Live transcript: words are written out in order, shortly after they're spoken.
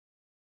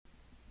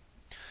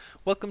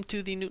Welcome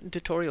to the Newton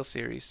tutorial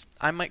series.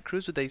 I'm Mike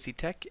Cruz with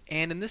AC-Tek,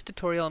 and in this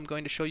tutorial I'm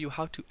going to show you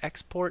how to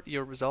export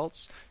your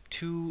results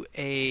to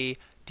a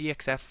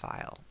DXF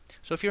file.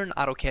 So if you're an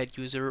AutoCAD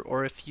user,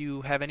 or if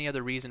you have any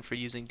other reason for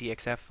using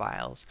DXF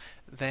files,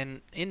 then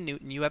in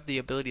Newton you have the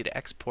ability to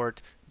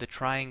export the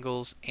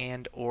triangles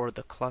and or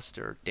the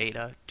cluster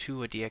data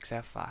to a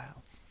DXF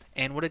file.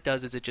 And what it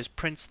does is it just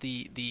prints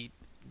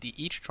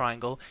each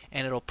triangle,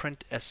 and it'll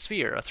print a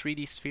sphere, a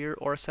 3D sphere,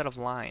 or a set of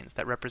lines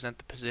that represent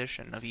the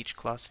position of each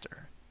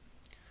cluster.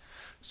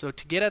 So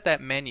to get at that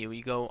menu,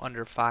 you go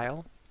under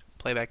File,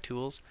 Playback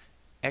Tools,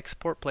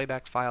 Export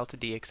Playback File to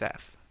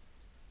DXF.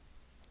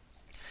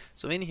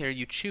 So in here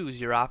you choose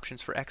your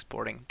options for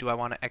exporting. Do I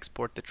want to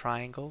export the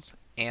triangles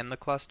and the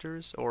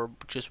clusters, or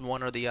just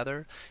one or the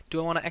other? Do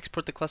I want to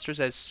export the clusters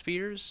as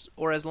spheres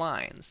or as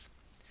lines?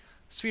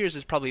 Spheres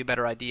is probably a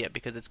better idea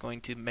because it's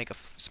going to make a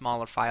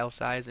smaller file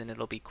size and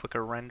it'll be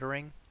quicker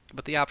rendering,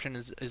 but the option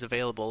is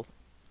available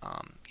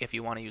if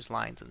you want to use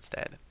lines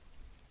instead.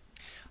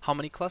 How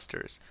many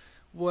clusters?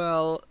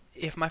 Well,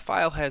 if my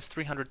file has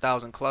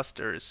 300,000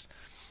 clusters,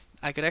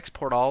 I could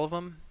export all of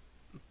them,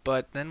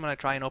 but then when I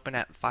try and open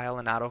that file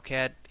in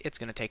AutoCAD, it's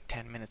going to take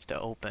 10 minutes to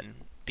open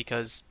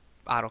because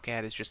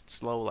AutoCAD is just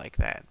slow like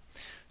that.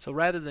 So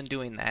rather than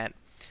doing that,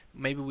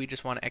 maybe we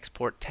just want to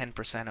export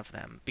 10% of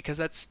them, because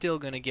that's still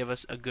going to give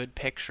us a good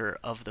picture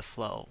of the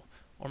flow.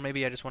 Or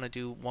maybe I just want to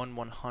do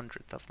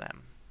 1/100th of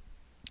them.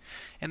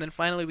 And then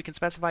finally we can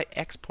specify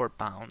export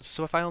bounds.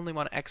 So if I only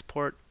want to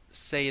export,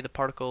 say, the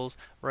particles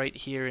right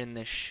here in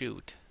this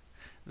chute,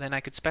 then I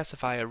could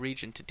specify a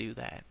region to do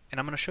that. And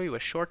I'm going to show you a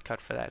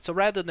shortcut for that. So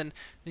rather than,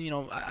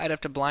 I'd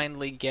have to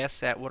blindly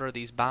guess at what are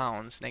these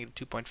bounds,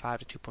 -2.5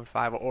 to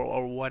 2.5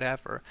 or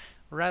whatever.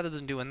 Rather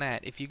than doing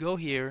that, if you go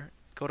here,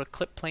 go to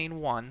clip plane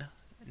 1,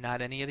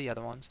 not any of the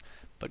other ones,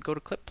 but go to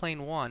clip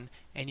plane 1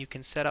 and you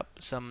can set up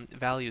some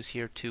values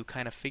here to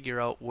kind of figure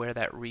out where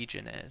that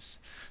region is.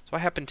 So I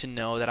happen to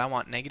know that I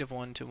want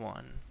 -1 to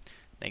 1,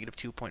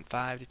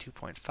 -2.5 to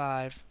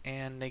 2.5,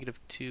 and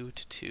 -2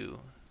 to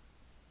 2.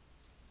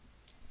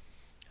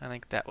 I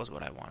think that was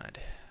what I wanted.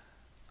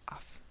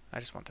 Off. I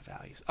just want the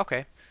values.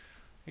 Okay,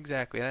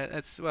 exactly.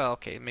 That's, well,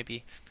 okay,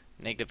 maybe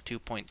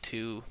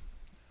 -2.2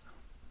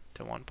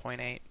 to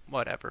 1.8,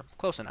 whatever.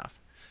 Close enough.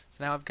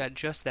 So now I've got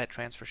just that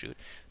transfer chute.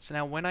 So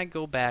now when I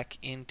go back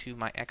into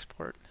my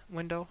export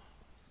window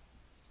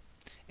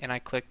and I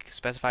click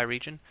specify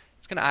region,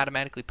 it's going to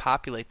automatically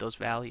populate those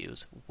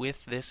values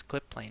with this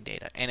clip plane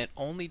data, and it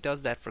only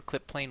does that for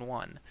clip plane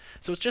 1.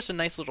 So it's just a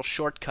nice little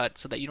shortcut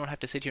so that you don't have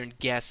to sit here and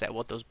guess at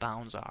what those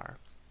bounds are.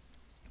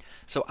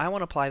 So I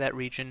want to apply that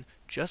region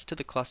just to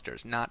the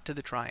clusters, not to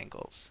the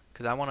triangles,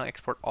 because I want to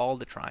export all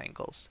the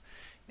triangles.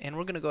 And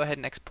we're going to go ahead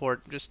and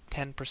export just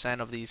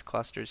 10% of these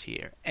clusters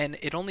here. And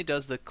it only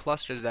does the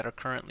clusters that are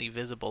currently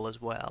visible as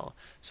well.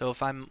 So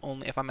if I'm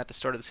at the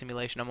start of the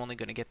simulation, I'm only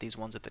going to get these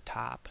ones at the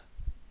top.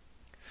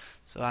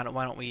 So why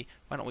don't we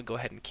go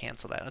ahead and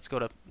cancel that? Let's go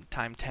to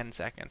time 10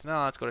 seconds.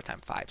 No, let's go to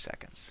time 5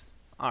 seconds.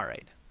 All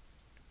right.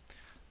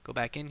 Go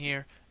back in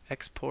here,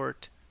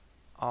 export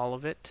all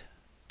of it,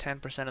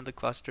 10% of the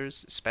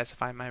clusters,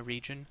 specify my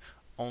region,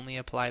 only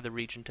apply the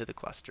region to the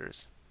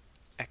clusters.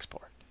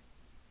 Export.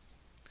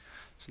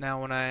 So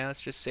now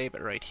let's just save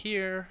it right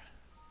here.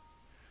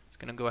 It's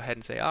going to go ahead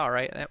and say, all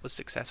right, that was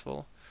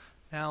successful.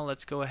 Now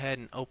let's go ahead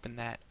and open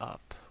that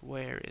up.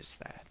 Where is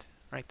that?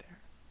 Right there.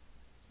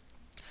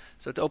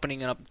 So it's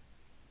opening up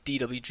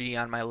DWG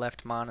on my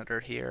left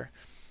monitor here.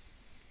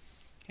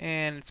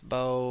 And it's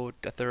about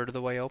a third of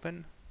the way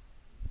open.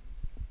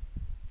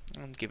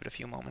 I'll give it a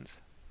few moments.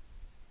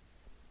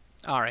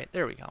 All right,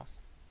 there we go.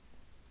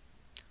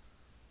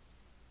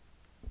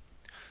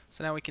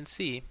 So now we can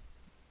see,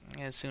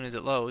 as soon as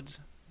it loads,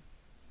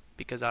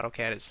 because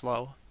AutoCAD is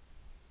slow.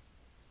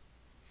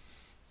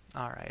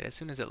 Alright, as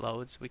soon as it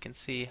loads, we can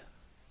see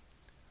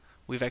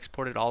we've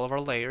exported all of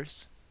our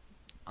layers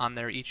on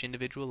each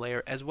individual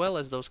layer, as well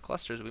as those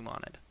clusters we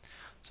wanted.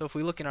 So if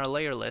we look in our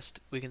layer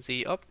list, we can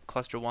see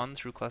cluster 1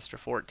 through cluster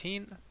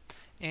 14,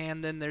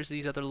 and then there's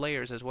these other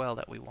layers as well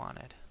that we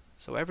wanted.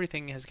 So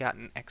everything has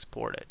gotten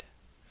exported.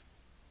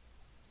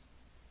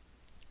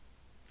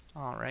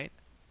 Alright.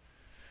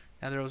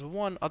 Now there was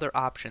one other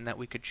option that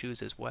we could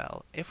choose as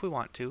well. If we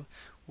want to,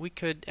 we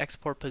could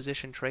export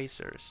position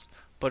tracers.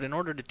 But in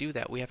order to do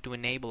that, we have to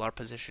enable our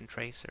position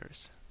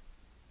tracers.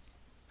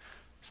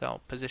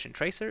 So, position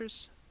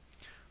tracers.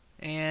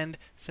 And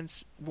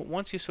since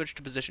once you switch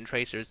to position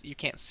tracers, you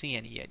can't see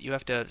any yet. You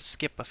have to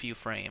skip a few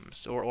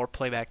frames or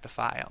play back the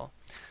file.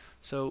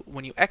 So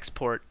when you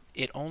export,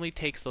 it only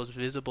takes those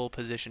visible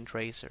position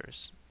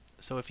tracers.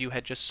 So if you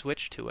had just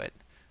switched to it,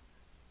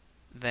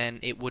 then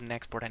it wouldn't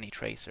export any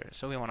tracers.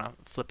 So we want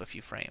to flip a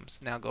few frames.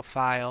 Now go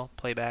File,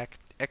 Playback,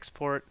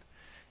 Export,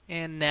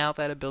 and now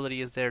that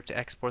ability is there to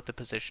export the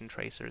position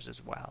tracers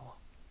as well.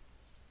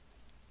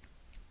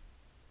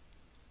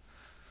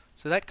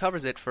 So that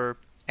covers it for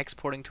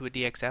exporting to a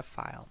DXF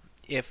file.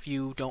 If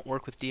you don't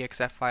work with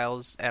DXF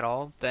files at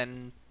all,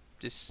 then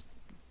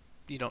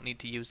you don't need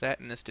to use that,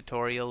 and this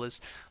tutorial is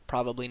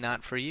probably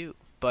not for you.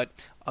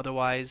 but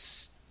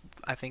otherwise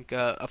I think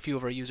a few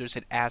of our users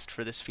had asked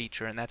for this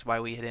feature, and that's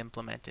why we had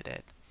implemented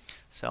it.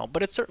 So,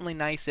 but it's certainly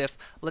nice if,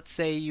 let's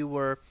say you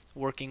were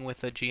working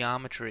with a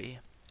geometry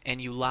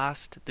and you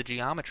lost the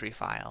geometry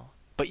file,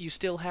 but you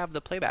still have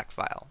the playback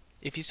file.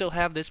 If you still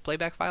have this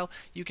playback file,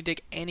 you can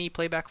take any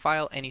playback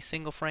file, any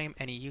single frame,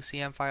 any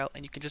UCM file,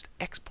 and you can just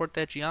export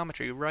that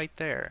geometry right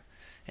there.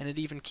 And it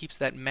even keeps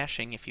that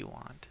meshing if you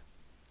want.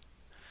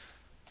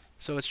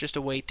 So it's just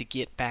a way to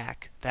get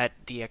back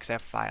that DXF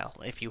file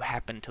if you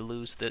happen to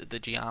lose the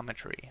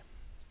geometry.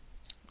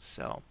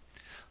 So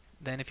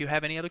then if you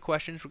have any other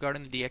questions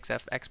regarding the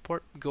DXF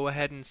export, go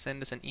ahead and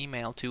send us an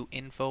email to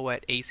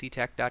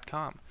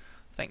info@actech.com.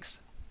 Thanks.